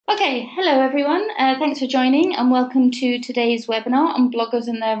Okay, hello everyone. Thanks for joining and welcome to today's webinar on bloggers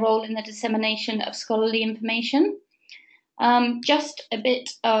and their role in the dissemination of scholarly information. Just a bit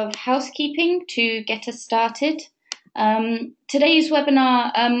of housekeeping to get us started. Today's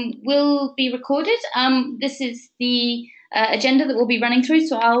webinar will be recorded. This is the agenda that we'll be running through,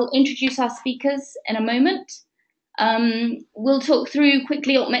 so I'll introduce our speakers in a moment. We'll talk through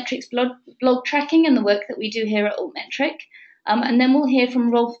quickly Altmetric's blog tracking and the work that we do here at Altmetric. And then we'll hear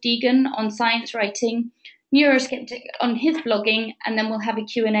from Rolf Degen on science writing, Neuroskeptic on his blogging, and then we'll have a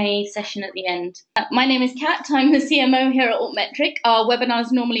Q&A session at the end. My name is Kat. I'm the CMO here at Altmetric. Our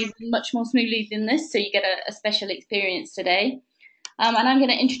webinars normally run much more smoothly than this, so you get a special experience today. And I'm going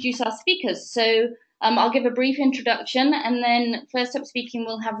to introduce our speakers. So I'll give a brief introduction, and then first up speaking,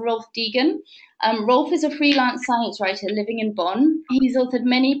 we'll have Rolf Degen. Rolf is a freelance science writer living in Bonn. He's authored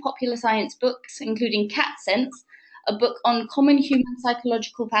many popular science books, including Cat Sense, a book on common human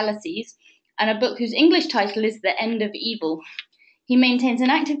psychological fallacies, and a book whose English title is The End of Evil. He maintains an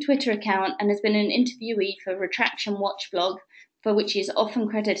active Twitter account and has been an interviewee for Retraction Watch blog, for which he is often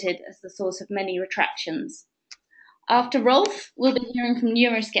credited as the source of many retractions. After Rolf, we'll be hearing from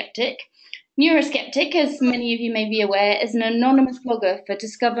Neuroskeptic. Neuroskeptic, as many of you may be aware, is an anonymous blogger for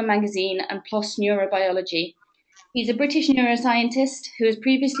Discover magazine and PLOS Neurobiology. He's a British neuroscientist who has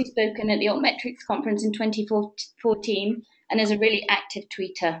previously spoken at the Altmetrics conference in 2014 and is a really active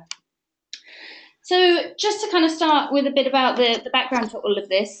tweeter. So just to kind of start with a bit about the background to all of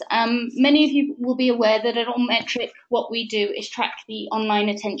this, many of you will be aware that at Altmetric, what we do is track the online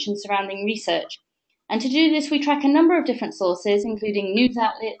attention surrounding research. And to do this, we track a number of different sources, including news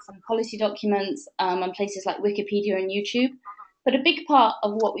outlets and policy documents and places like Wikipedia and YouTube. But a big part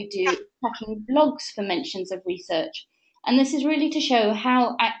of what we do is tracking blogs for mentions of research. And this is really to show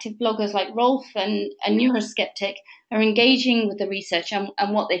how active bloggers like Rolf and Neuroskeptic are engaging with the research and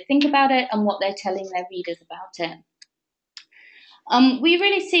what they think about it and what they're telling their readers about it. We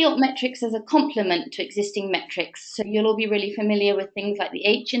really see Altmetrics as a complement to existing metrics. So you'll all be really familiar with things like the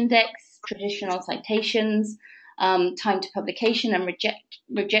H-index, traditional citations, time to publication and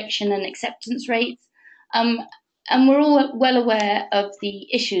rejection and acceptance rates. And we're all well aware of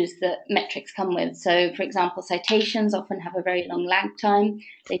the issues that metrics come with. So, for example, citations often have a very long lag time.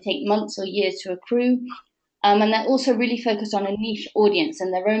 They take months or years to accrue. And they're also really focused on a niche audience,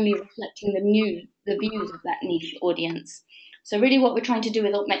 and they're only reflecting the views of that niche audience. So really what we're trying to do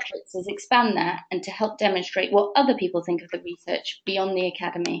with Altmetrics is expand that and to help demonstrate what other people think of the research beyond the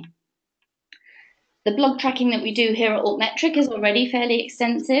academy. The blog tracking that we do here at Altmetric is already fairly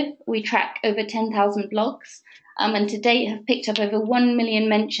extensive. We track over 10,000 blogs. And to date have picked up over 1 million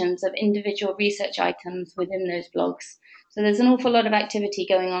mentions of individual research items within those blogs. So there's an awful lot of activity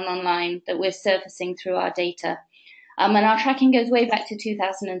going on online that we're surfacing through our data. And our tracking goes way back to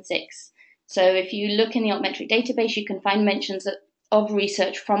 2006. So if you look in the Altmetric database, you can find mentions of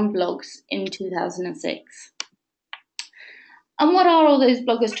research from blogs in 2006. And what are all those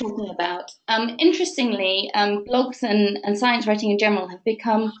bloggers talking about? Interestingly, blogs and science writing in general have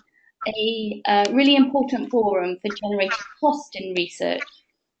become a really important forum for generating cost in research.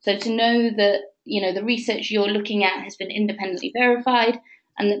 So to know that the research you're looking at has been independently verified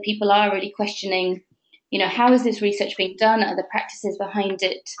and that people are really questioning, how is this research being done? Are the practices behind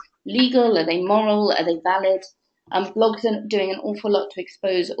it legal? Are they moral? Are they valid? Blogs are doing an awful lot to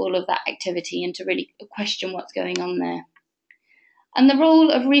expose all of that activity and to really question what's going on there. And the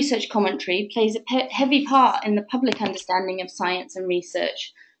role of research commentary plays a heavy part in the public understanding of science and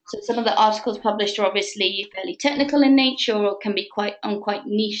research. So some of the articles published are obviously fairly technical in nature or can be quite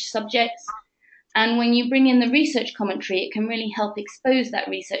niche subjects. And when you bring in the research commentary, it can really help expose that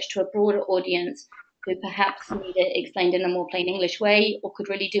research to a broader audience who perhaps need it explained in a more plain English way or could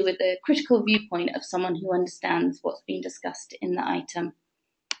really do with the critical viewpoint of someone who understands what's being discussed in the item.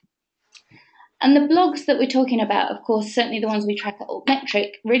 And the blogs that we're talking about, of course, certainly the ones we track at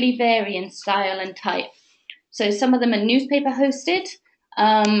Altmetric, really vary in style and type. So some of them are newspaper hosted.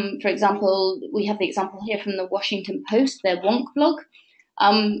 For example, we have the example here from the Washington Post, their Wonk blog.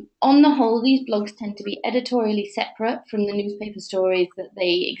 On the whole, these blogs tend to be editorially separate from the newspaper stories that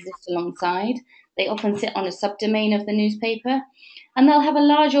they exist alongside. They often sit on a subdomain of the newspaper, and they'll have a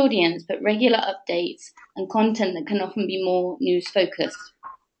large audience, but regular updates and content that can often be more news-focused.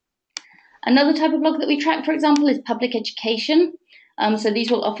 Another type of blog that we track, for example, is public education. So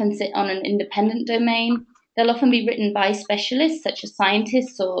these will often sit on an independent domain. They'll often be written by specialists, such as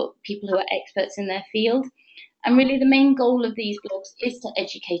scientists or people who are experts in their field. And really the main goal of these blogs is to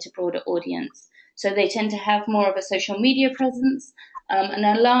educate a broader audience. So they tend to have more of a social media presence, and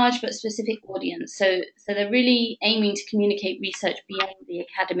a large but specific audience. So they're really aiming to communicate research beyond the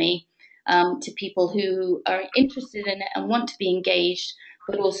academy to people who are interested in it and want to be engaged,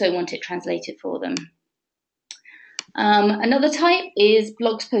 but also want it translated for them. Another type is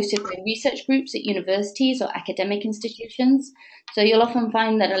blogs posted by research groups at universities or academic institutions. So you'll often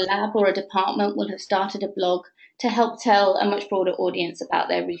find that a lab or a department will have started a blog to help tell a much broader audience about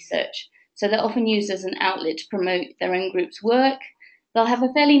their research. So they're often used as an outlet to promote their own group's work. They'll have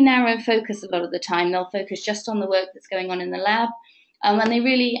a fairly narrow focus a lot of the time. They'll focus just on the work that's going on in the lab. And they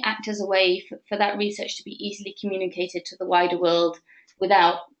really act as a way for that research to be easily communicated to the wider world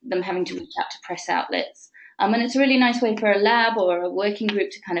without them having to reach out to press outlets. And it's a really nice way for a lab or a working group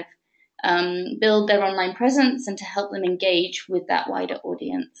to kind of build their online presence and to help them engage with that wider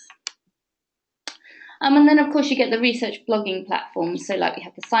audience. And then, of course, you get the research blogging platforms. So like we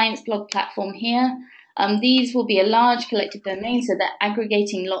have the science blog platform here. These will be a large collective domain, so they're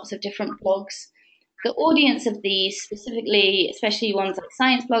aggregating lots of different blogs. The audience of these, specifically, especially ones like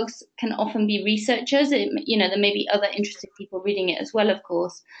science blogs, can often be researchers. There may be other interested people reading it as well, of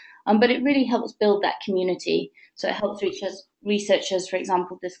course. But it really helps build that community. So it helps researchers, for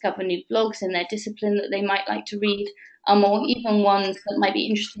example, discover new blogs in their discipline that they might like to read, or even ones that might be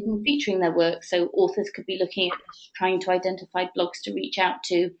interested in featuring their work. So authors could be looking at trying to identify blogs to reach out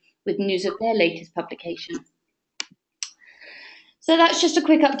to with news of their latest publication. So that's just a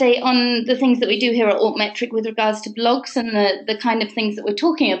quick update on the things that we do here at Altmetric with regards to blogs and the kind of things that we're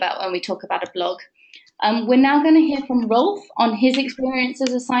talking about when we talk about a blog. We're now going to hear from Rolf on his experience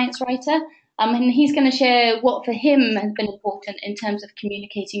as a science writer, and he's going to share what for him has been important in terms of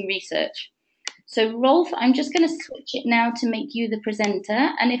communicating research. So Rolf, I'm just going to switch it now to make you the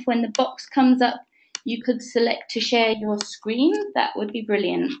presenter, and if when the box comes up, you could select to share your screen, that would be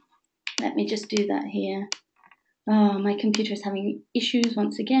brilliant. Let me just do that here. Oh, my computer is having issues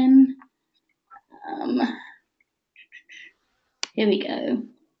once again. Here we go.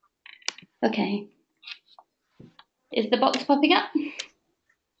 Okay. Is the box popping up?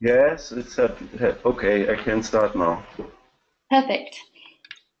 Yes, it's okay, I can start now. Perfect.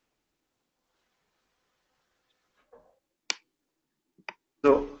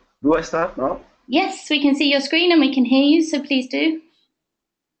 So, do I start now? Yes, we can see your screen and we can hear you, so please do.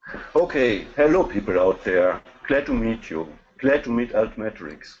 Okay, hello people out there. Glad to meet you. Glad to meet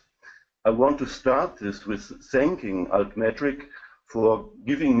Altmetrics. I want to start this with thanking Altmetric for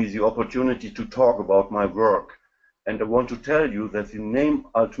giving me the opportunity to talk about my work. And I want to tell you that the name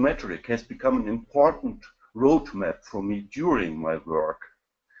Altmetric has become an important roadmap for me during my work.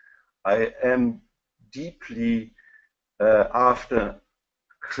 I am deeply after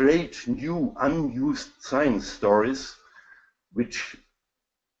create new unused science stories which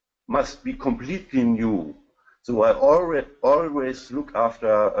must be completely new. So I always look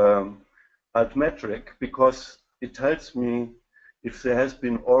after Altmetric because it tells me if there has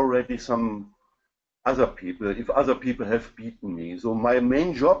been already some other people, if other people have beaten me. So my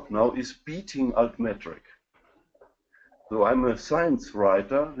main job now is beating Altmetric. So I'm a science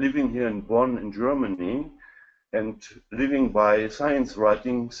writer living here in Bonn in Germany and living by science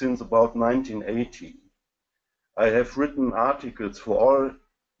writing since about 1980. I have written articles for all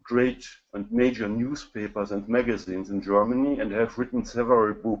great and major newspapers and magazines in Germany and have written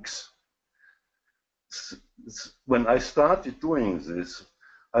several books. When I started doing this,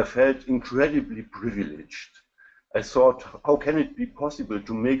 I felt incredibly privileged. I thought, how can it be possible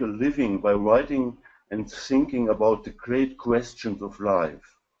to make a living by writing and thinking about the great questions of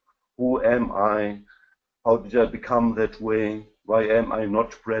life? Who am I? How did I become that way? Why am I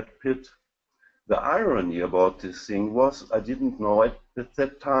not Brad Pitt? The irony about this thing was I didn't know at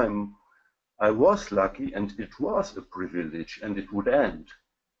that time I was lucky and it was a privilege and it would end.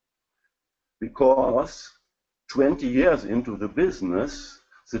 Because 20 years into the business,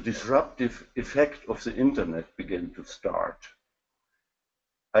 the disruptive effect of the internet began to start.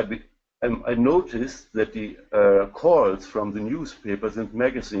 I noticed that the calls from the newspapers and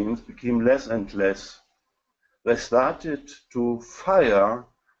magazines became less and less. They started to fire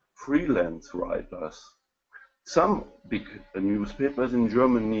freelance writers. Some big newspapers in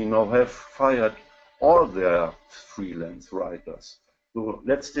Germany now have fired all their freelance writers. So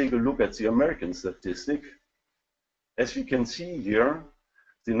let's take a look at the American statistic. As we can see here,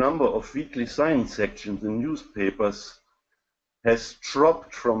 the number of weekly science sections in newspapers has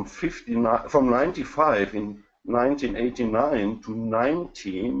dropped from 95 in 1989 to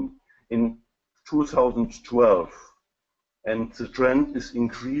 19 in 2012. And the trend is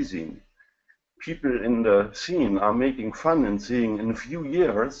increasing. People in the scene are making fun and saying in a few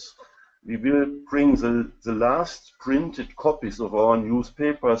years, We will bring the last printed copies of our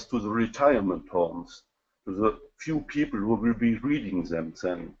newspapers to the retirement homes, to the few people who will be reading them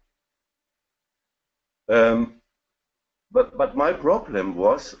then. But my problem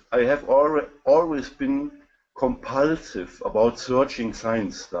was I have always been compulsive about searching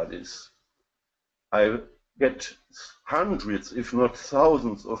science studies. I get hundreds, if not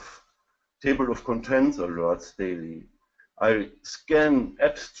thousands, of table of contents alerts daily. I scan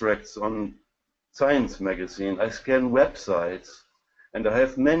abstracts on science magazine. I scan websites, and I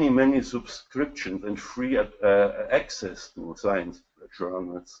have many, many subscriptions and free access to science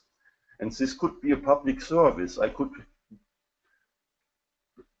journals. And this could be a public service. I could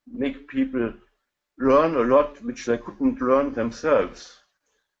make people learn a lot which they couldn't learn themselves.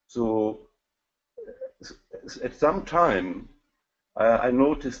 So at some time, I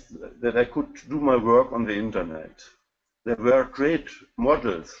noticed that I could do my work on the internet. There were great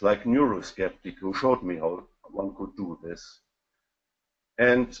models like Neuroskeptic who showed me how one could do this.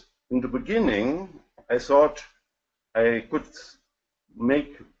 And in the beginning, I thought I could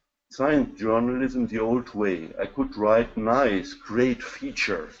make science journalism the old way. I could write nice, great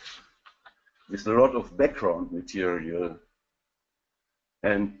features with a lot of background material.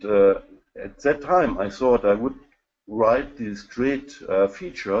 And at that time, I thought I would write these great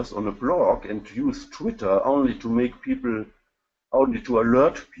features on a blog and use Twitter only to make people, only to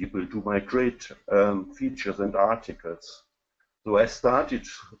alert people to my great features and articles. So I started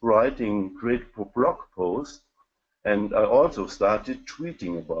writing great blog posts, and I also started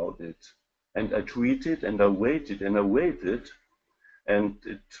tweeting about it. And I tweeted and I waited and I waited, and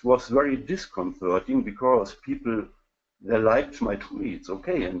it was very disconcerting because people, they liked my tweets,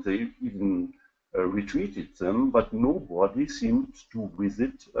 okay, and they even retweeted them, but nobody seemed to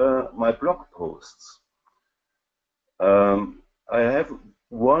visit my blog posts. I have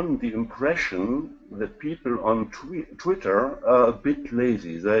the impression that people on Twitter are a bit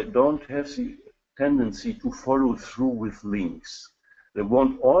lazy. They don't have the tendency to follow through with links. They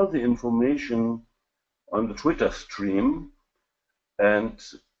want all the information on the Twitter stream, and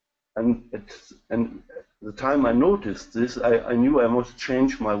the time I noticed this, I knew I must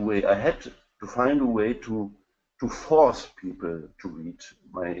change my way. I had to find a way to force people to read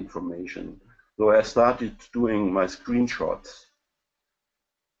my information. So I started doing my screenshots.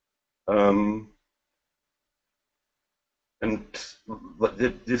 But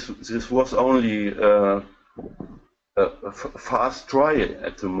this was only a fast try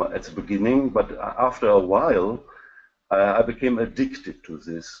at the beginning, but after a while, I became addicted to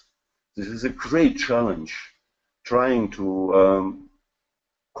this. This is a great challenge, trying to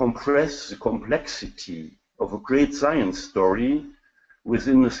compress the complexity of a great science story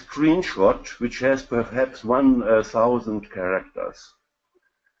within a screenshot which has perhaps 1,000 characters.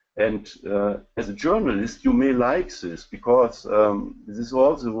 And as a journalist, you may like this because this is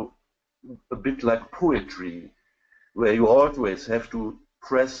also a bit like poetry, where you always have to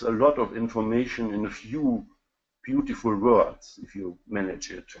press a lot of information in a few beautiful words if you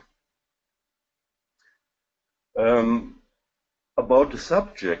manage it. About the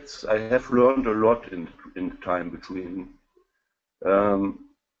subjects, I have learned a lot in the time between.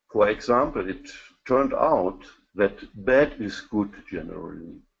 For example, it turned out that bad is good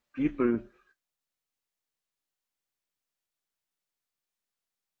generally. People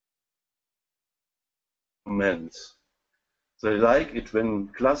they like it when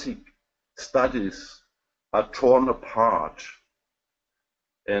classic studies are torn apart,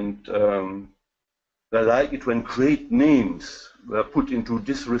 and they like it when great names were put into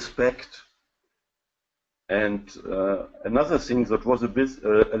disrespect. And another thing that was a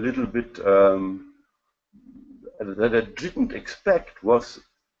little bit that I didn't expect was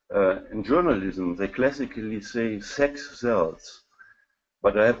in journalism they classically say sex sells,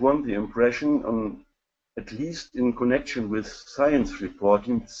 but I have the impression, at least in connection with science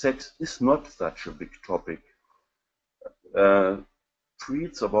reporting, sex is not such a big topic.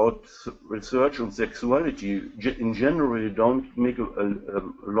 Tweets about research on sexuality in general don't make a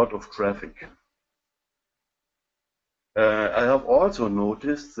lot of traffic. I have also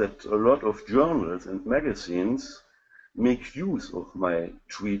noticed that a lot of journals and magazines make use of my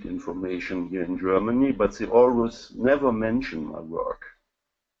tweet information here in Germany, but they always never mention my work.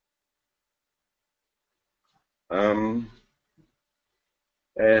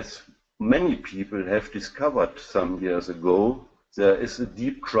 As many people have discovered some years ago, there is a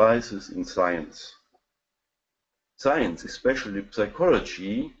deep crisis in science. Science, especially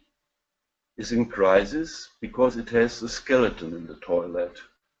psychology, is in crisis because it has a skeleton in the toilet.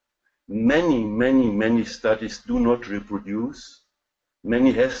 Many studies do not reproduce.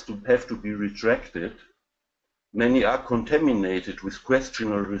 Many have to be retracted. Many are contaminated with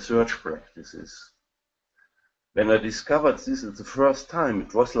questionable research practices. When I discovered this at the first time,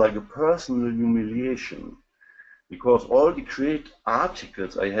 it was like a personal humiliation, because all the great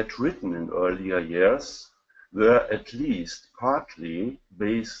articles I had written in earlier years were at least partly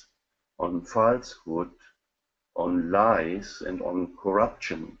based on falsehood, on lies, and on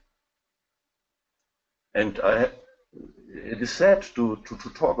corruption. And it is sad to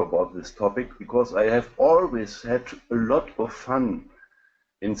talk about this topic, because I have always had a lot of fun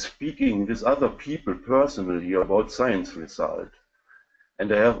in speaking with other people personally about science results.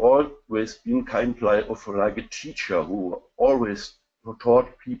 And I have always been kind of like a teacher who always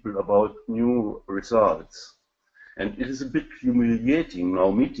taught people about new results. And it is a bit humiliating now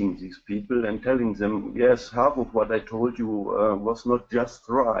meeting these people and telling them, yes, half of what I told you was not just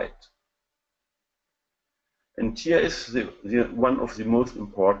right. And here is one of the most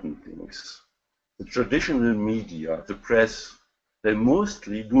important things. The traditional media, the press, they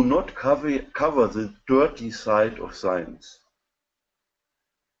mostly do not cover the dirty side of science.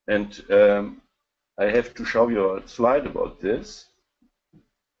 And I have to show you a slide about this.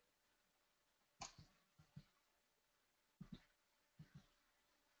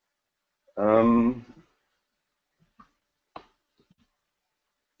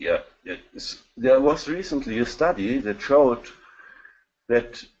 There was recently a study that showed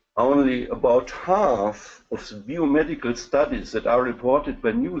that only about half of the biomedical studies that are reported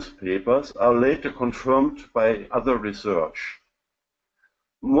by newspapers are later confirmed by other research.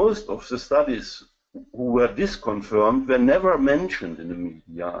 Most of the studies who were disconfirmed were never mentioned in the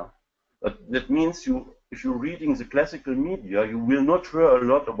media. But that means if you're reading the classical media, you will not hear a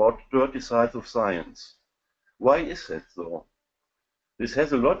lot about dirty sides of science. Why is that so? This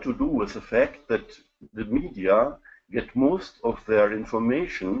has a lot to do with the fact that the media get most of their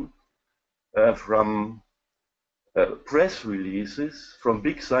information from press releases from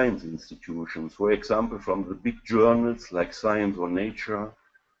big science institutions, for example, from the big journals like Science or Nature,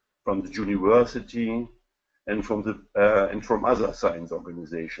 from the university, and from other science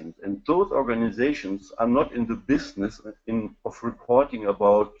organizations. And those organizations are not in the business of reporting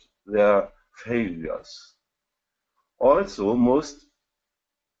about their failures. Also, most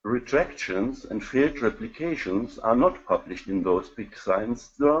retractions and failed replications are not published in those big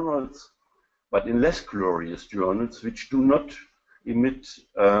science journals, but in less glorious journals which do not emit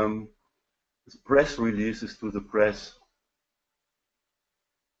press releases to the press.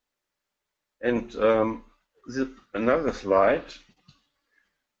 And another slide,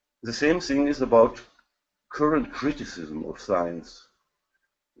 the same thing is about current criticism of science.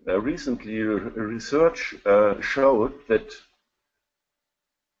 Recently, research showed that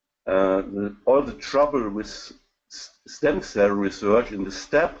all the trouble with stem cell research in the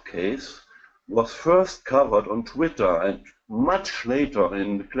STAP case was first covered on Twitter and much later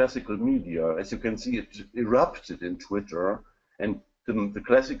in the classical media. As you can see, it erupted in Twitter, and the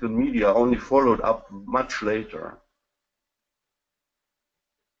classical media only followed up much later.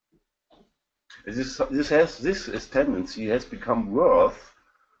 This tendency has become worse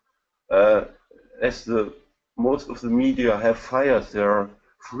as most of the media have fired their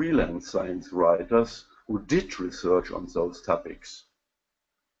freelance science writers who did research on those topics.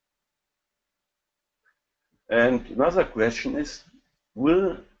 And another question is,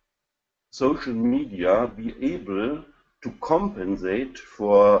 will social media be able to compensate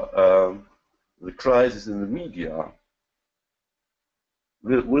for the crisis in the media?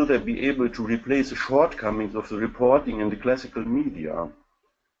 Will they be able to replace the shortcomings of the reporting in the classical media?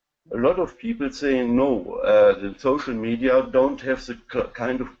 A lot of people say no, the social media don't have the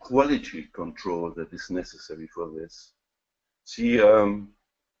kind of quality control that is necessary for this. They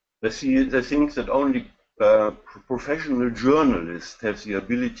think that only professional journalists have the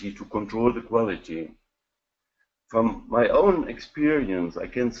ability to control the quality. From my own experience, I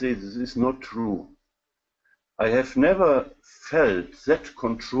can say this is not true. I have never felt that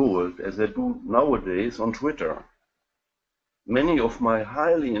controlled as I do nowadays on Twitter. Many of my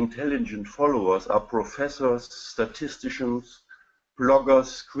highly intelligent followers are professors, statisticians,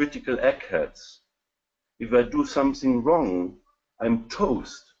 bloggers, critical eggheads. If I do something wrong, I'm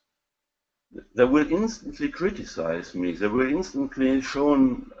toast. They will instantly criticize me. They will instantly show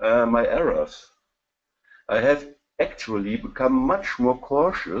my errors. I have actually become much more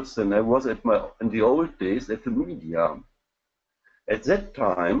cautious than I was in the old days at the media. At that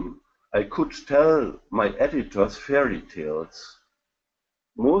time, I could tell my editors fairy tales.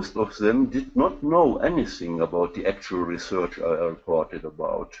 Most of them did not know anything about the actual research I reported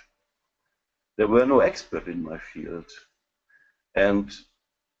about. There were no experts in my field. And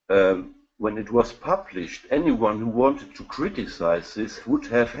when it was published, anyone who wanted to criticize this would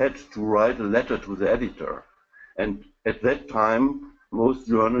have had to write a letter to the editor. And at that time, most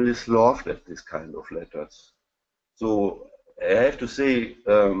journalists laughed at this kind of letters. So I have to say,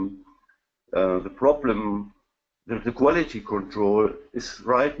 the problem, the quality control is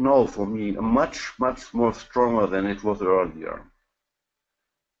right now for me much more stronger than it was earlier.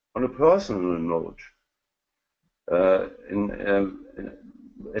 On a personal note,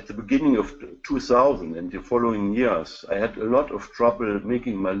 at the beginning of 2000 and the following years, I had a lot of trouble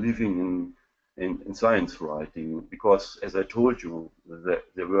making my living in science writing because, as I told you,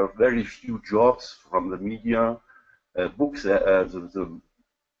 there were very few jobs from the media. The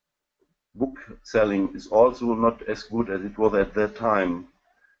book selling is also not as good as it was at that time.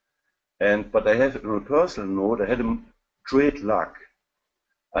 But I have, on a personal note, I had a great luck.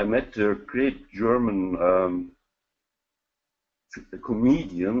 I met a great German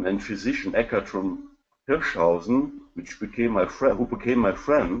comedian and physician Eckhard from Hirschhausen, who became my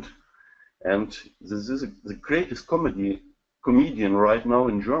friend, and this is the greatest comedian right now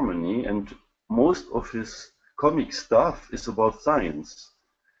in Germany, and most of his comic stuff is about science,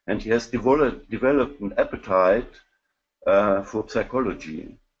 and he has developed an appetite for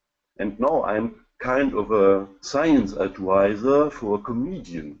psychology, and now I'm kind of a science advisor for a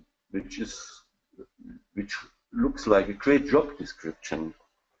comedian, which looks like a great job description.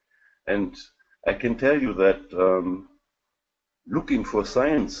 And I can tell you that looking for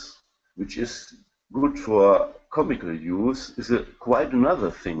science which is good for comical use is quite another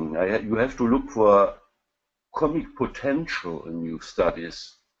thing. You have to look for comic potential in new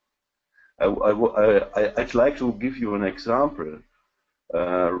studies. I'd like to give you an example.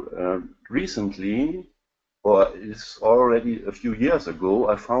 Recently, or it's already a few years ago,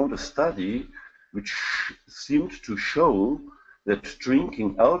 I found a study which seemed to show that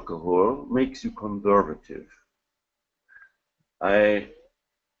drinking alcohol makes you conservative.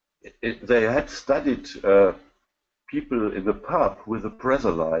 They had studied people in the pub with a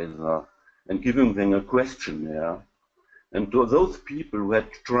breathalyzer and giving them a questionnaire. And those people who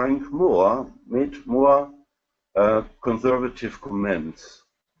had drank more made more conservative comments.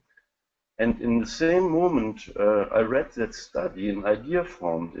 And in the same moment I read that study, an idea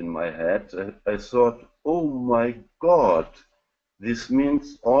formed in my head. I thought, oh my God, this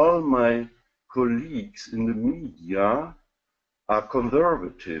means all my colleagues in the media are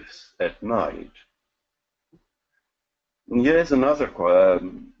conservatives at night. And here is another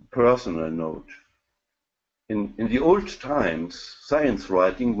personal note. In the old times, science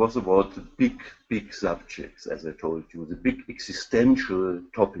writing was about the big subjects, as I told you, the big existential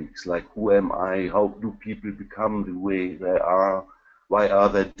topics like who am I, how do people become the way they are, why are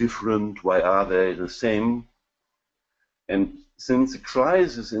they different, why are they the same? And since the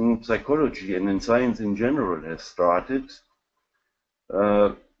crisis in psychology and in science in general has started,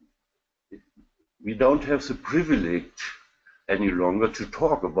 we don't have the privilege any longer to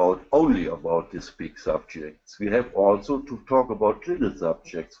talk only about these big subjects. We have also to talk about little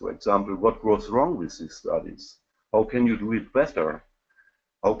subjects. For example, what goes wrong with these studies? How can you do it better?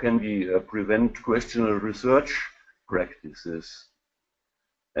 How can we prevent questionable research practices?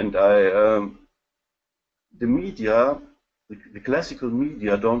 And the media, the classical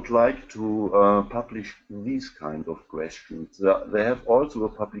media, don't like to publish these kind of questions. They have also a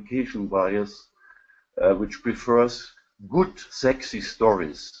publication bias which prefers good, sexy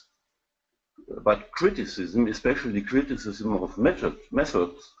stories. But criticism, especially criticism of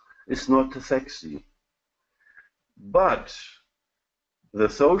methods, is not sexy. But the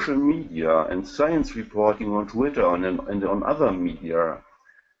social media and science reporting on Twitter and on other media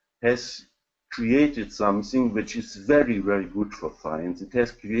has created something which is very, very good for science. It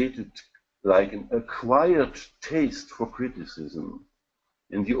has created like an acquired taste for criticism.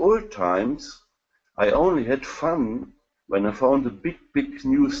 In the old times, I only had fun when I found a big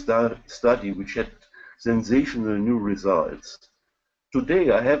new study which had sensational new results. Today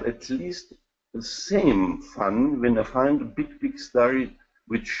I have at least the same fun when I find a big study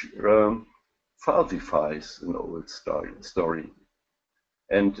which falsifies an old story.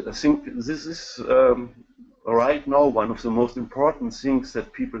 And I think this is right now one of the most important things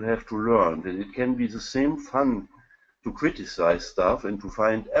that people have to learn, that it can be the same fun to criticize stuff and to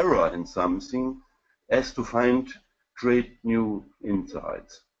find error in something as to find great new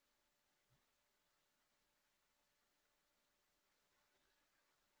insights.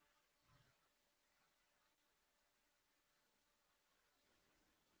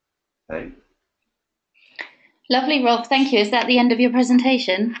 Hey? Lovely, Rolf. Thank you. Is that the end of your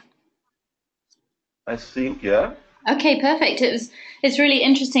presentation? I think, yeah. Okay, perfect. It's really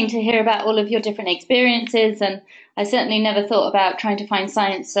interesting to hear about all of your different experiences, and I certainly never thought about trying to find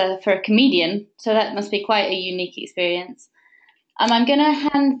science for a comedian. So that must be quite a unique experience. I'm going to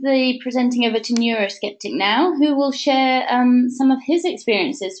hand the presenting over to Neuroskeptic now, who will share some of his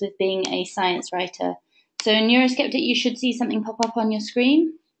experiences with being a science writer. So, Neuroskeptic, you should see something pop up on your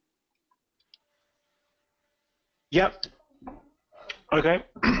screen. Yep. Okay.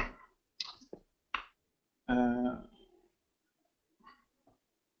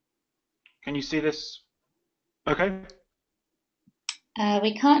 Can you see this? Okay.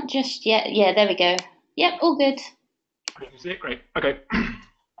 We can't just yet. Yeah, there we go. Yep, all good. You can see it. Great. Okay.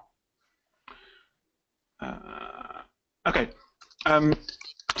 Okay.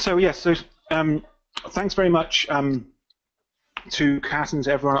 So yes. So thanks very much to Kat and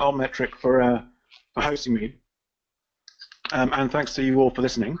to everyone at Altmetric for hosting me, and thanks to you all for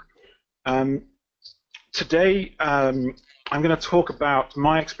listening. Today, I'm going to talk about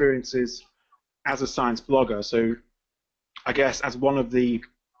my experiences as a science blogger. So, I guess as one of the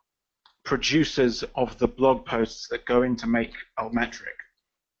producers of the blog posts that go in to make Altmetric,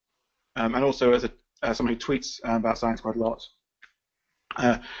 and also as someone who tweets about science quite a lot.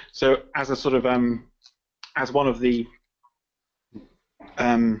 So, as a sort of as one of the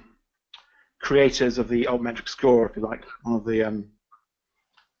creators of the Altmetric score, if you like, one of the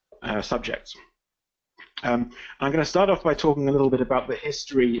subjects. I'm going to start off by talking a little bit about the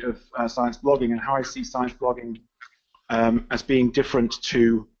history of science blogging and how I see science blogging as being different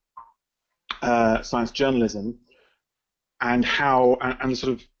to science journalism, and how and the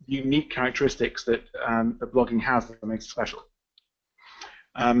sort of unique characteristics that that blogging has that makes it special.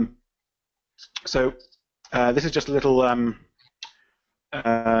 So this is just a little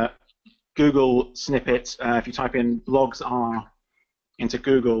Google snippet. If you type in blogs are into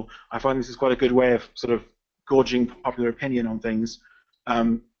Google, I find this is quite a good way of sort of gauging popular opinion on things.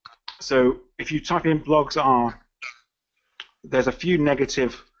 So if you type in blogs are, there's a few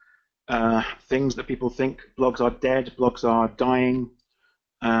negative things that people think. Blogs are dead, blogs are dying,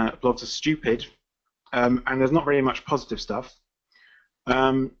 blogs are stupid, and there's not very much positive stuff.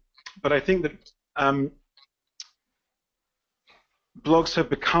 But I think that blogs have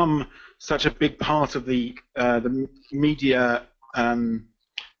become such a big part of the media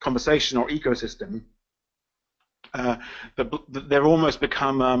conversation or ecosystem that they're almost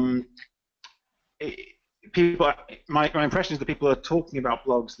become people. My impression is that people are talking about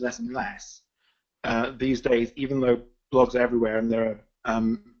blogs less and less these days, even though blogs are everywhere and they're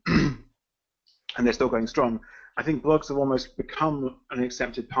and they're still going strong. I think blogs have almost become an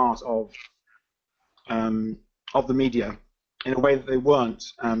accepted part of the media in a way that they weren't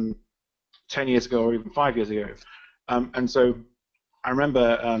 10 years ago or even 5 years ago. And so I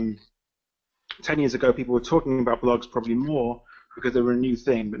remember 10 years ago people were talking about blogs probably more because they were a new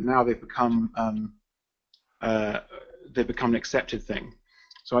thing, but now they've become an accepted thing.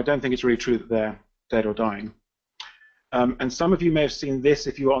 So I don't think it's really true that they're dead or dying. And some of you may have seen this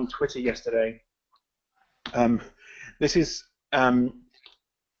if you were on Twitter yesterday. This is a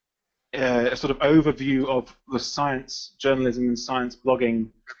sort of overview of the science journalism and science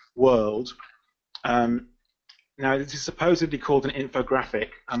blogging world. Now, this is supposedly called an infographic.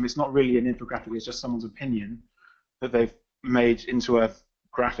 It's not really an infographic, it's just someone's opinion that they've made into a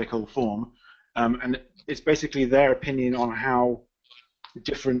graphical form. And it's basically their opinion on how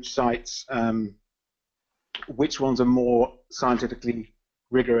different sites, which ones are more scientifically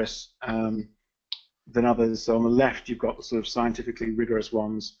rigorous than others. So on the left, you've got the sort of scientifically rigorous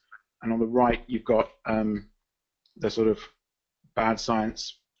ones, and on the right, you've got the sort of bad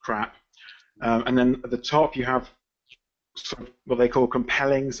science crap. And then at the top, you have sort of what they call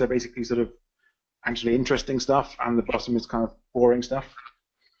compelling, so basically sort of actually interesting stuff, and the bottom is kind of boring stuff.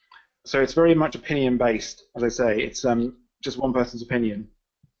 So it's very much opinion-based, as I say. It's just one person's opinion.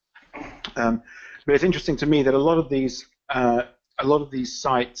 But it's interesting to me that a lot of these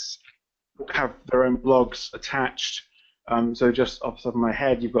sites have their own blogs attached. So just off the top of my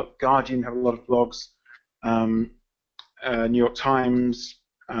head, you've got Guardian have a lot of blogs, New York Times,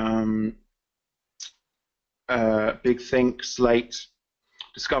 Big Think, Slate,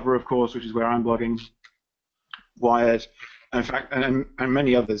 Discover, of course, which is where I'm blogging, Wired, in fact, and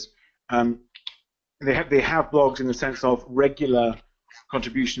many others. They have blogs in the sense of regular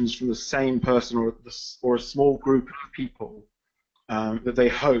contributions from the same person or a small group of people that they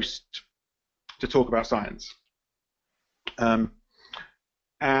host to talk about science.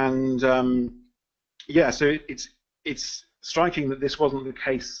 Yeah, so it's striking that this wasn't the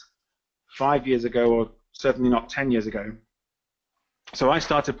case 5 years ago, or certainly not 10 years ago. So I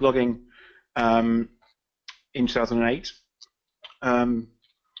started blogging in 2008.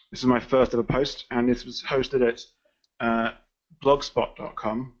 This is my first ever post, and this was hosted at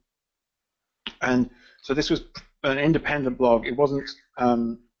blogspot.com. And so this was an independent blog. It wasn't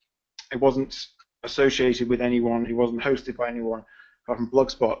associated with anyone. It wasn't hosted by anyone apart from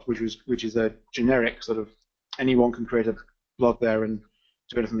Blogspot, which is a generic sort of anyone can create a blog there and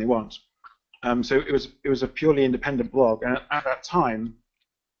do anything they want. So it was a purely independent blog, and at that time,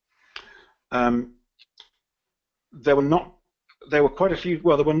 there were quite a few.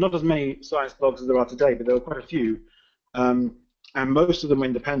 Well, there were not as many science blogs as there are today, but there were quite a few, and most of them were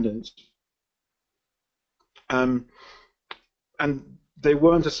independent. And they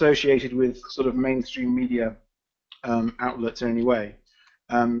weren't associated with sort of mainstream media outlets in any way.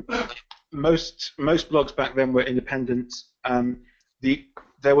 Most blogs back then were independent.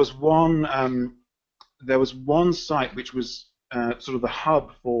 There was one site which was sort of the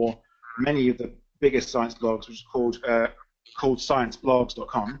hub for many of the biggest science blogs, which is called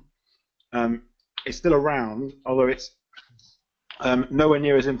scienceblogs.com. It's still around, although it's nowhere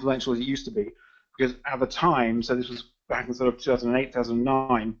near as influential as it used to be, because at the time, so this was back in sort of 2008,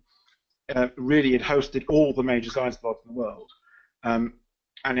 2009, really it hosted all the major science blogs in the world. And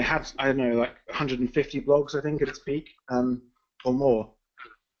it had, I don't know, like 150 blogs, I think, at its peak, or more.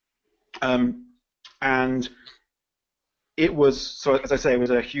 And it was, so as I say, it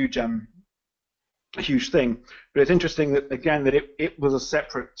was a huge thing. But it's interesting that, again, that it was a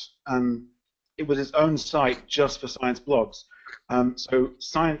separate, it was its own site just for science blogs. So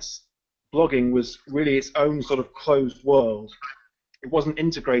science blogging was really its own sort of closed world. It wasn't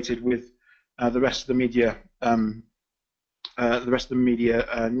integrated with the rest of the media,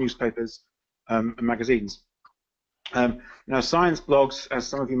 newspapers and magazines. Now, science blogs, as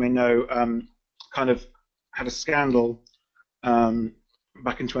some of you may know, kind of had a scandal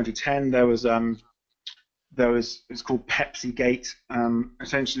back in 2010. It's called Pepsi Gate.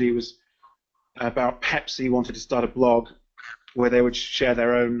 Essentially, it was about Pepsi wanted to start a blog where they would share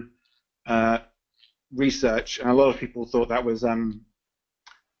their own research, and a lot of people thought that was,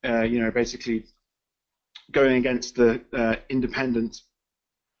 basically going against the independent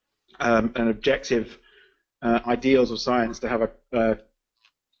and objective ideals of science, to have a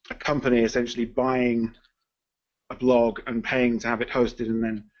company essentially buying a blog and paying to have it hosted, and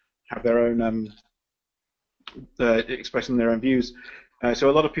then have their own expressing their own views. So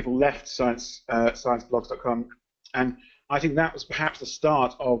a lot of people left scienceblogs.com, and I think that was perhaps the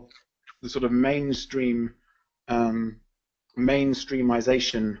start of the sort of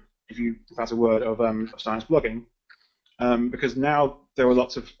mainstreamization, if that's a word, of science blogging, because now there were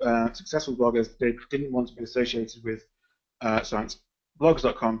lots of successful bloggers. They didn't want to be associated with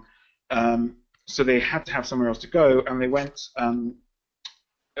scienceblogs.com, so they had to have somewhere else to go, and they went,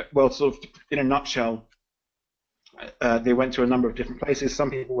 well, sort of in a nutshell, they went to a number of different places. Some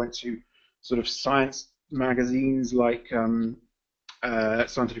people went to sort of science magazines like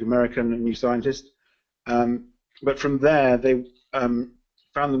Scientific American and New Scientist, but from there they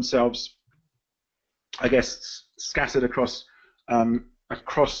found themselves, I guess, scattered across the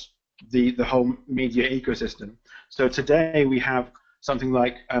whole media ecosystem. So today we have something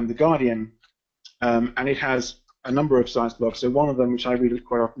like The Guardian, and it has a number of science blogs. So one of them, which I read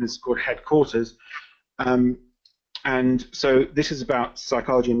quite often, is called Headquarters, and so this is about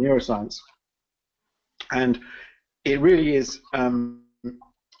psychology and neuroscience, and it really is.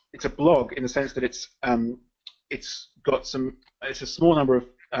 It's a blog in the sense that it's a small number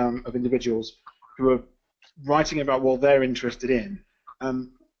of individuals who are writing about what they're interested in.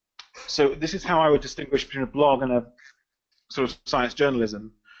 So this is how I would distinguish between a blog and a sort of science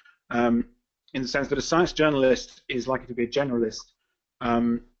journalism, in the sense that a science journalist is likely to be a generalist.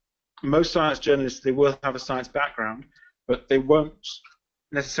 Most science journalists, they will have a science background, but they won't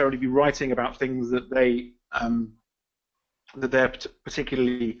necessarily be writing about things that they're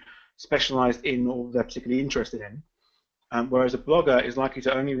particularly specialized in or they're particularly interested in. Whereas a blogger is likely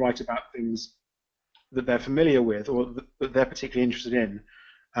to only write about things that they're familiar with or that they're particularly interested in.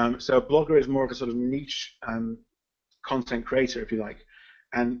 So a blogger is more of a sort of niche content creator, if you like.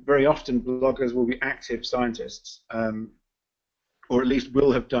 And very often bloggers will be active scientists, or at least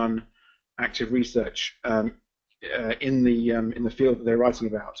will have done active research in the field that they're writing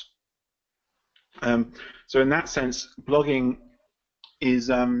about. So in that sense, blogging is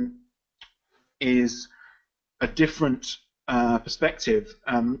a different perspective,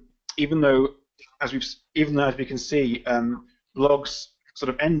 even though as we can see, blogs sort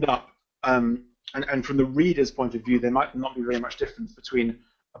of end up, and from the reader's point of view, there might not be very much difference between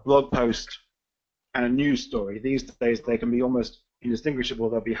a blog post and a news story. These days, they can be almost indistinguishable.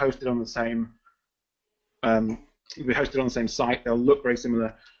 They'll be hosted on the same be hosted on the same site. They'll look very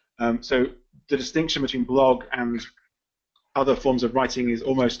similar. So the distinction between blog and other forms of writing is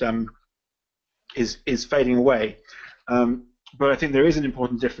almost is fading away. But I think there is an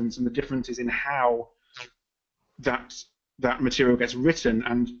important difference, and the difference is in how that material gets written,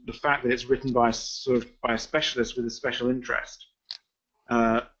 and the fact that it's written by a specialist with a special interest,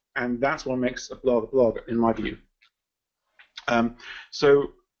 and that's what makes a blog, in my view.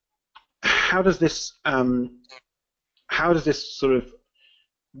 So how does this sort of,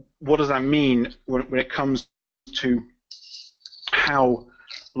 what does that mean when it comes to how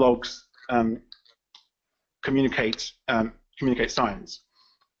blogs communicate science?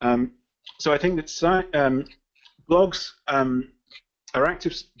 So I think that bloggers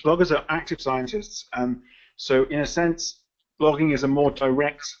are active scientists. So in a sense, blogging is a more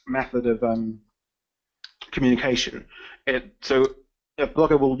direct method of communication. So a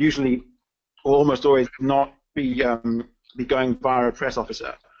blogger will usually, or almost always, not be going via a press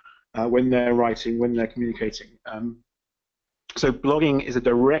officer when they're writing, when they're communicating. So blogging is a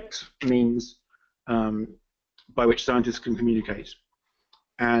direct means by which scientists can communicate,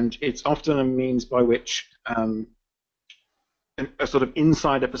 and it's often a means by which a sort of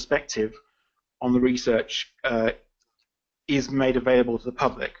insider perspective on the research is made available to the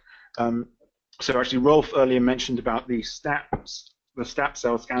public. So actually, Rolf earlier mentioned about the stem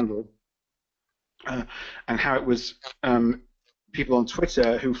cell scandal, and how it was people on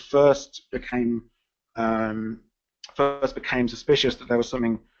Twitter who first became suspicious that there was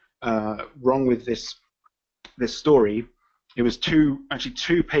something wrong with this story. It was actually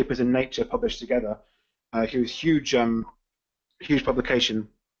two papers in Nature published together. It was huge publication,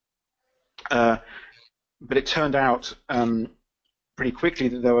 but it turned out pretty quickly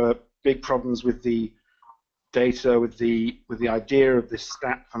that there were big problems with the data, with the idea of this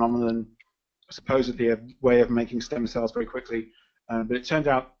STAT phenomenon, supposedly a way of making stem cells very quickly. But it turned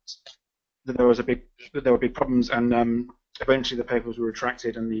out that there were big problems, and eventually the papers were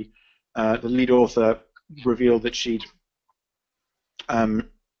retracted, and the lead author revealed that she'd been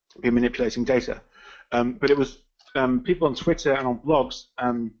manipulating data. But it was people on Twitter and on blogs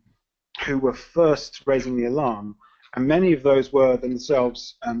who were first raising the alarm, and many of those were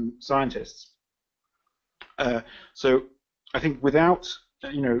themselves scientists. So I think without,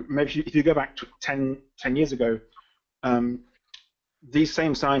 maybe if you go back to 10 years ago, these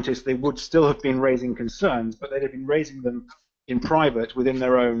same scientists, they would still have been raising concerns, but they'd have been raising them in private within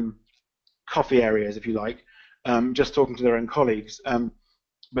their own coffee areas, if you like, just talking to their own colleagues.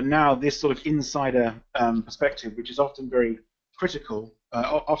 But now this sort of insider perspective, which is often very critical,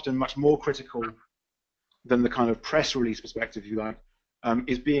 often much more critical than the kind of press release perspective, if you like,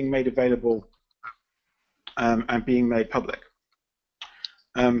 is being made available and being made public.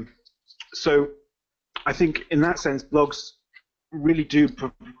 So I think in that sense, blogs really do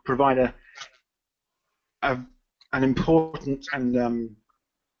provide an important and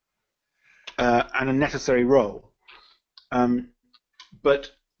a necessary role.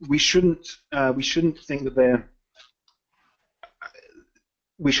 But we shouldn't think that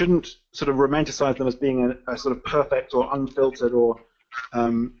we shouldn't sort of romanticize them as being a sort of perfect or unfiltered or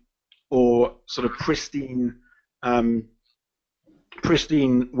sort of pristine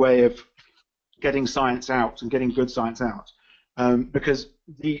way of getting science out and getting good science out, because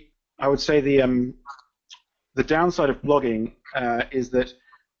I would say the downside of blogging is that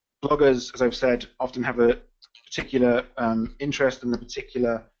bloggers, as I've said, often have a particular interest and a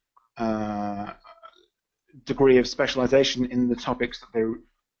particular degree of specialization in the topics that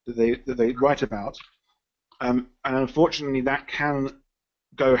they write about, and unfortunately that can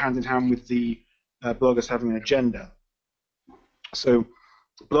go hand in hand with the bloggers having an agenda. So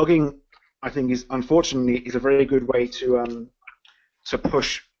blogging, I think, is unfortunately a very good way to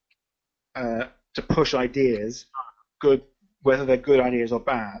push ideas, whether they're good ideas or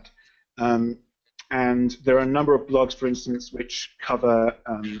bad. And there are a number of blogs, for instance, which cover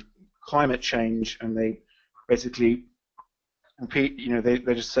climate change, and they basically repeat,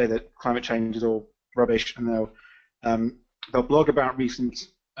 they just say that climate change is all rubbish, and they'll blog about recent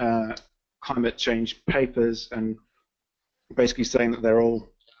climate change papers, and basically saying that they're all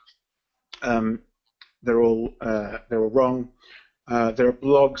wrong. There are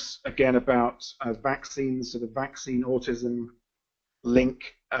blogs again about vaccines. So the vaccine autism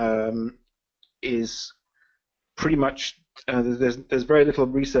link is pretty much there's very little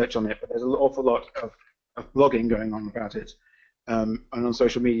research on it, but there's an awful lot of blogging going on about it, and on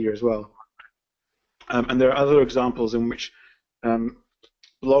social media as well. And there are other examples in which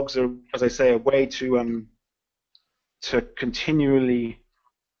blogs are, as I say, a way to continually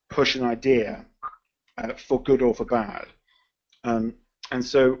push an idea for good or for bad. And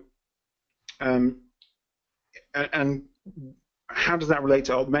so, and how does that relate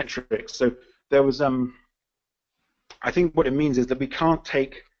to altmetrics? So there was, I think what it means is that we can't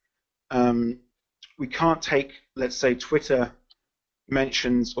take, let's say, Twitter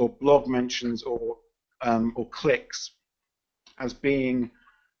mentions or blog mentions or clicks as being,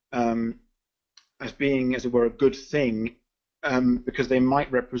 as it were, a good thing, because they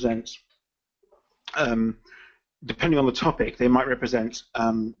might represent, depending on the topic, they might represent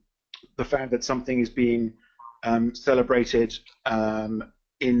the fact that something is being celebrated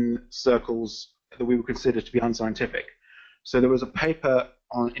in circles that we would consider to be unscientific. So there was a paper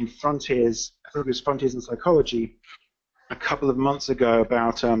in Frontiers, I think it was Frontiers in Psychology, a couple of months ago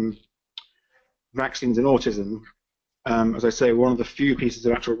about vaccines and autism. As I say, one of the few pieces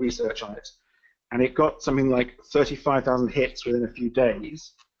of actual research on it. And it got something like 35,000 hits within a few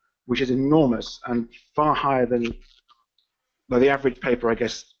days, which is enormous and far higher than, well, the average paper, I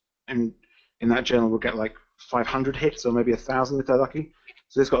guess, in that journal will get like 500 hits or maybe 1,000 if they're lucky.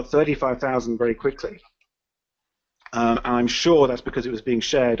 So this got 35,000 very quickly. And I'm sure that's because it was being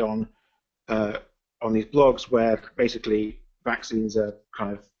shared on these blogs where basically vaccines are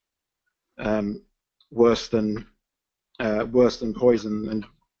kind of worse than poison, and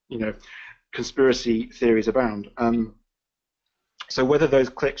conspiracy theories abound. So whether those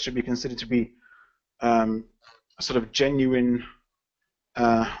clicks should be considered to be sort of genuine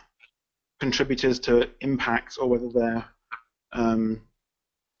contributors to impact, or whether they're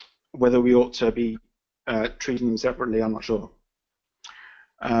whether we ought to be treating them separately, I'm not sure.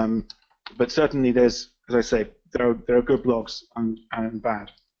 But certainly, there's, as I say, there are good blogs and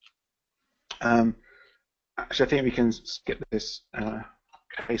bad. Actually, I think we can skip this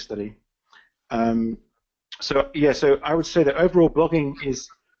case study. So yeah, so I would say that overall blogging is,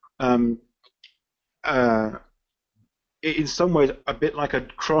 in some ways, a bit like a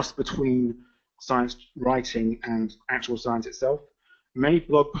cross between science writing and actual science itself. Many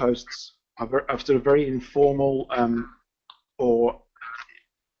blog posts are sort of very informal or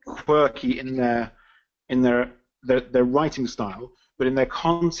quirky in their writing style, but in their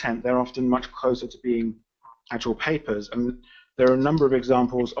content, they're often much closer to being actual papers. And there are a number of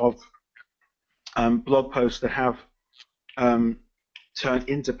examples of blog posts that have turned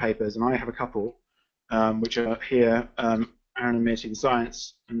into papers, and I have a couple, which are here. Animating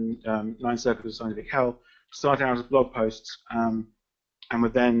Science and 9 Circles of Scientific Hell started out as blog posts and were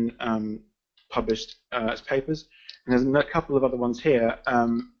then published as papers. And there's a couple of other ones here.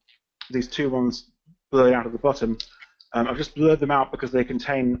 These two ones blurred out at the bottom. I've just blurred them out because they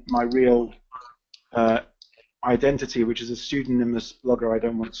contain my real identity, which is a pseudonymous blogger I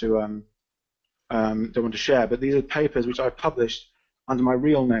don't want to share. But these are papers which I published under my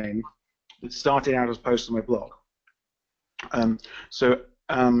real name that started out as posts on my blog. So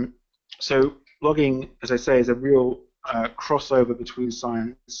blogging, as I say, is a real crossover between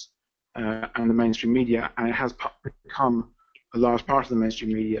science and the mainstream media, and it has become a large part of the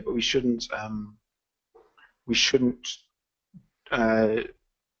mainstream media. But we shouldn't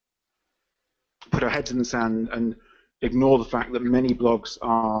put our heads in the sand and ignore the fact that many blogs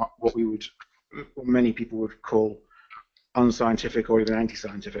are what many people would call unscientific or even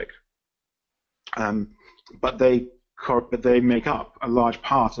anti-scientific. But they make up a large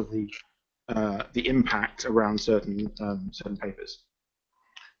part of the impact around certain papers.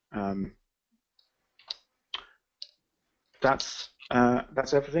 That's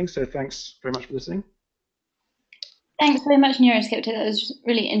everything. So thanks very much for listening. Thanks very much, Neuroskeptic. That was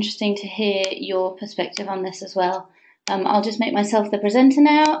really interesting to hear your perspective on this as well. I'll just make myself the presenter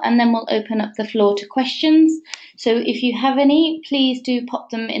now, and then we'll open up the floor to questions. So if you have any, please do pop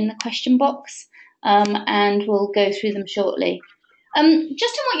them in the question box, and we'll go through them shortly.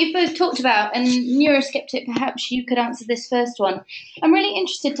 Just on what you've both talked about, and Neuroskeptic, perhaps you could answer this first one. I'm really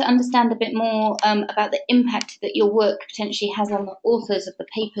interested to understand a bit more about the impact that your work potentially has on the authors of the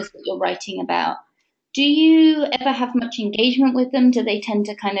papers that you're writing about. Do you ever have much engagement with them? Do they tend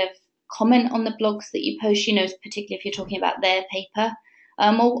to kind of comment on the blogs that you post, particularly if you're talking about their paper?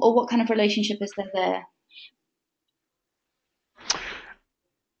 Or what kind of relationship is there?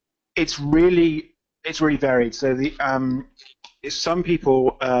 It's really varied. So some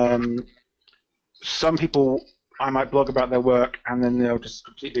people I might blog about their work, and then they'll just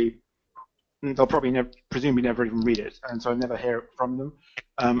they'll probably presumably never even read it, and so I never hear from them.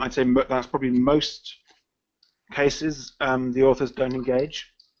 I'd say that's probably most cases the authors don't engage.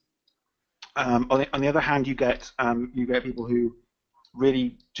 On the other hand, you get people who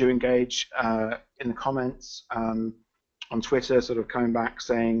really do engage in the comments on Twitter, sort of coming back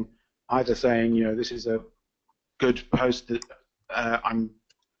saying, either saying, this is a good post that I'm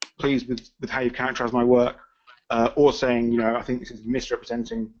pleased with how you've characterized my work, or saying, I think this is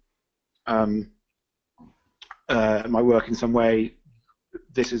misrepresenting my work in some way,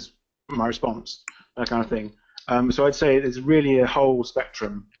 this is my response, that kind of thing. So I'd say there's really a whole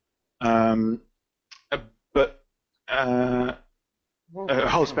spectrum, but a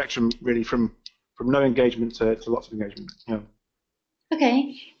whole spectrum really from no engagement to lots of engagement. Yeah.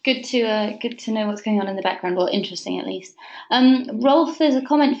 Okay, good to know what's going on in the background, or interesting at least. Rolf, there's a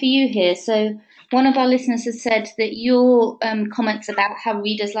comment for you here. So one of our listeners has said that your comments about how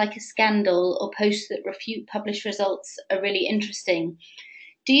readers like a scandal or posts that refute published results are really interesting.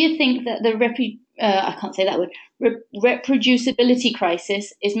 Do you think that the reproducibility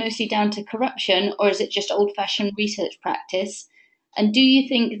crisis is mostly down to corruption, or is it just old-fashioned research practice? And do you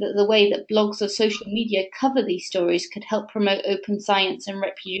think that the way that blogs or social media cover these stories could help promote open science and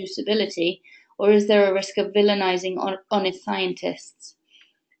reproducibility, or is there a risk of villainizing honest scientists?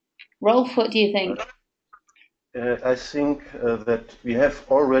 Rolf, what do you think? I think that we have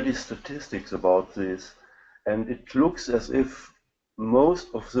already statistics about this, and it looks as if most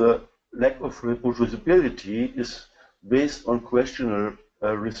of the lack of reproducibility is based on questionable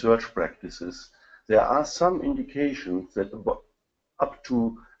research practices. There are some indications that up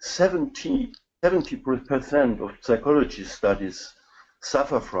to 70% of psychology studies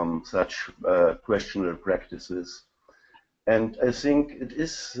suffer from such questionable practices. And I think it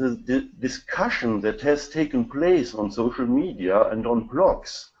is the discussion that has taken place on social media and on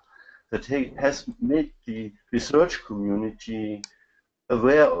blogs that has made the research community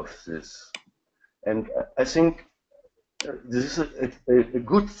aware of this. And I think this is a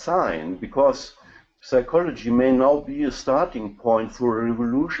good sign, because psychology may now be a starting point for a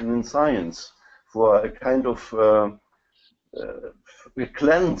revolution in science, for a kind of a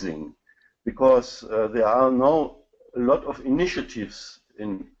cleansing, because there are now a lot of initiatives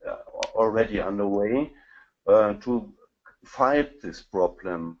already underway to fight this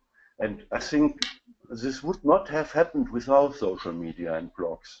problem. And I think this would not have happened without social media and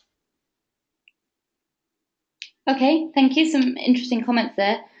blogs. Okay, thank you. Some interesting comments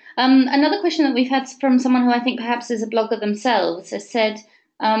there. Another question that we've had from someone who I think perhaps is a blogger themselves has said,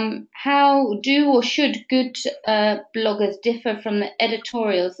 how do or should good bloggers differ from the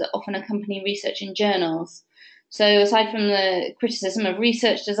editorials that often accompany research in journals? So aside from the criticism of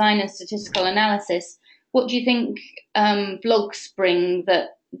research design and statistical analysis, what do you think blogs bring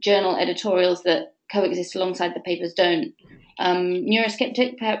that journal editorials that coexist alongside the papers don't?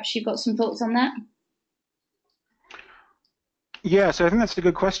 Neuroskeptic, perhaps you've got some thoughts on that? Yeah, so I think that's a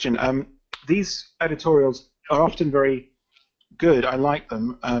good question. These editorials are often very good. I like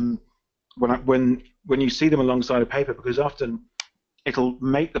them when you see them alongside a paper, because often it'll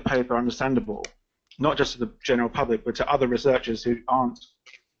make the paper understandable, not just to the general public, but to other researchers who aren't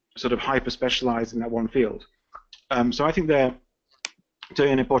sort of hyper-specialized in that one field. So I think they're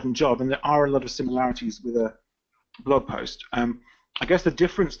doing an important job, and there are a lot of similarities with a blog post. I guess the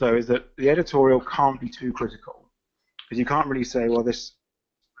difference, though, is that the editorial can't be too critical, because you can't really say, well,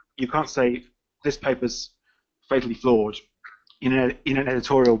 you can't say this paper's fatally flawed in an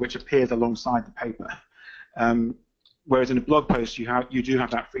editorial which appears alongside the paper. Whereas in a blog post, you do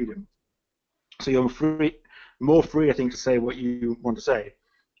have that freedom. So you're more free, I think, to say what you want to say.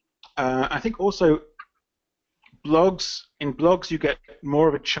 I think also in blogs you get more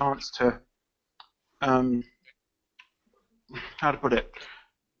of a chance to, how to put it,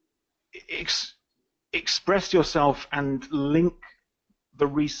 express yourself and link the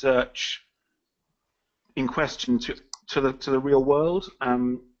research in question to the real world,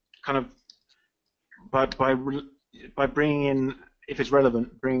 kind of by bringing in, if it's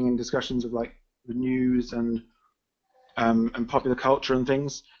relevant, bringing in discussions of like the news and popular culture and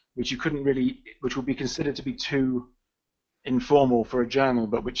things, which would be considered to be too informal for a journal,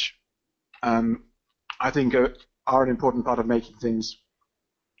 but which I think are an important part of making things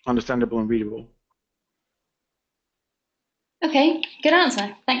understandable and readable. Okay, good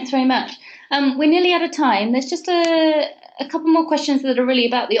answer. Thanks very much. We're nearly out of time. There's just a couple more questions that are really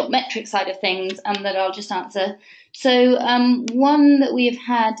about the Altmetric side of things that I'll just answer. So one that we have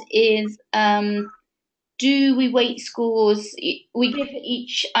had is, do we weight scores? We give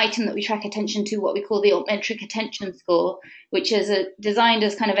each item that we track attention to what we call the Altmetric attention score, which is designed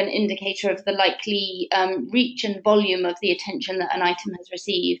as kind of an indicator of the likely reach and volume of the attention that an item has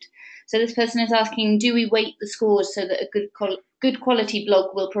received. So this person is asking, do we weight the scores so that a good quality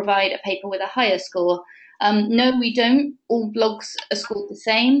blog will provide a paper with a higher score? No, we don't. All blogs are scored the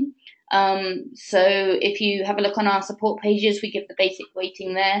same. So if you have a look on our support pages, we give the basic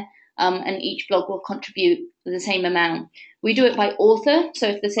weighting there. and each blog will contribute the same amount. We do it by author, so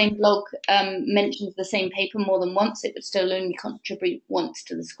if the same blog mentions the same paper more than once, it would still only contribute once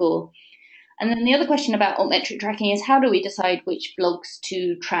to the score. And then the other question about altmetric tracking is, how do we decide which blogs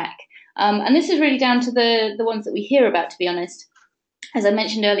to track? And this is really down to the ones that we hear about, to be honest. As I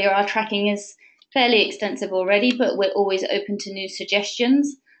mentioned earlier, our tracking is fairly extensive already, but we're always open to new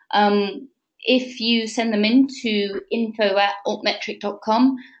suggestions. If you send them in to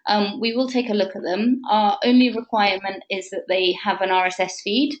info@altmetric.com, we will take a look at them. Our only requirement is that they have an RSS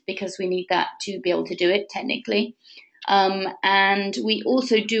feed, because we need that to be able to do it technically. And we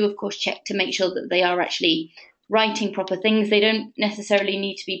also do, of course, check to make sure that they are actually writing proper things. They don't necessarily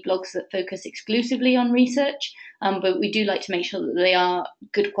need to be blogs that focus exclusively on research, but we do like to make sure that they are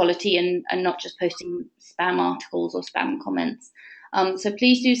good quality and not just posting spam articles or spam comments. So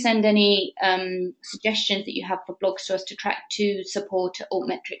please do send any suggestions that you have for blogs to us to track to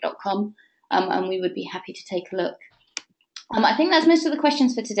support@altmetric.com, and we would be happy to take a look. I think that's most of the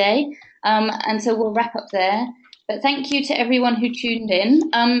questions for today, and so we'll wrap up there. But thank you to everyone who tuned in.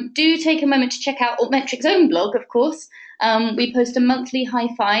 Do take a moment to check out Altmetric's own blog, of course. We post a monthly high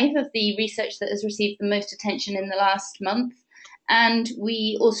five of the research that has received the most attention in the last month. And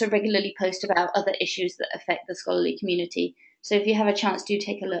we also regularly post about other issues that affect the scholarly community. So if you have a chance, do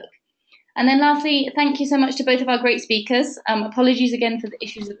take a look. And then lastly, thank you so much to both of our great speakers. Apologies again for the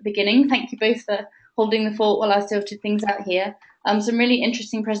issues at the beginning. Thank you both for holding the fort while I sorted things out here. Some really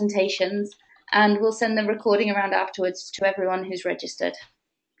interesting presentations. And we'll send the recording around afterwards to everyone who's registered.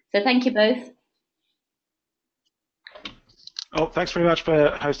 So thank you both. Oh, thanks very much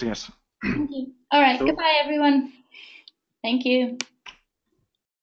for hosting us. Thank you. All right, goodbye everyone. Thank you.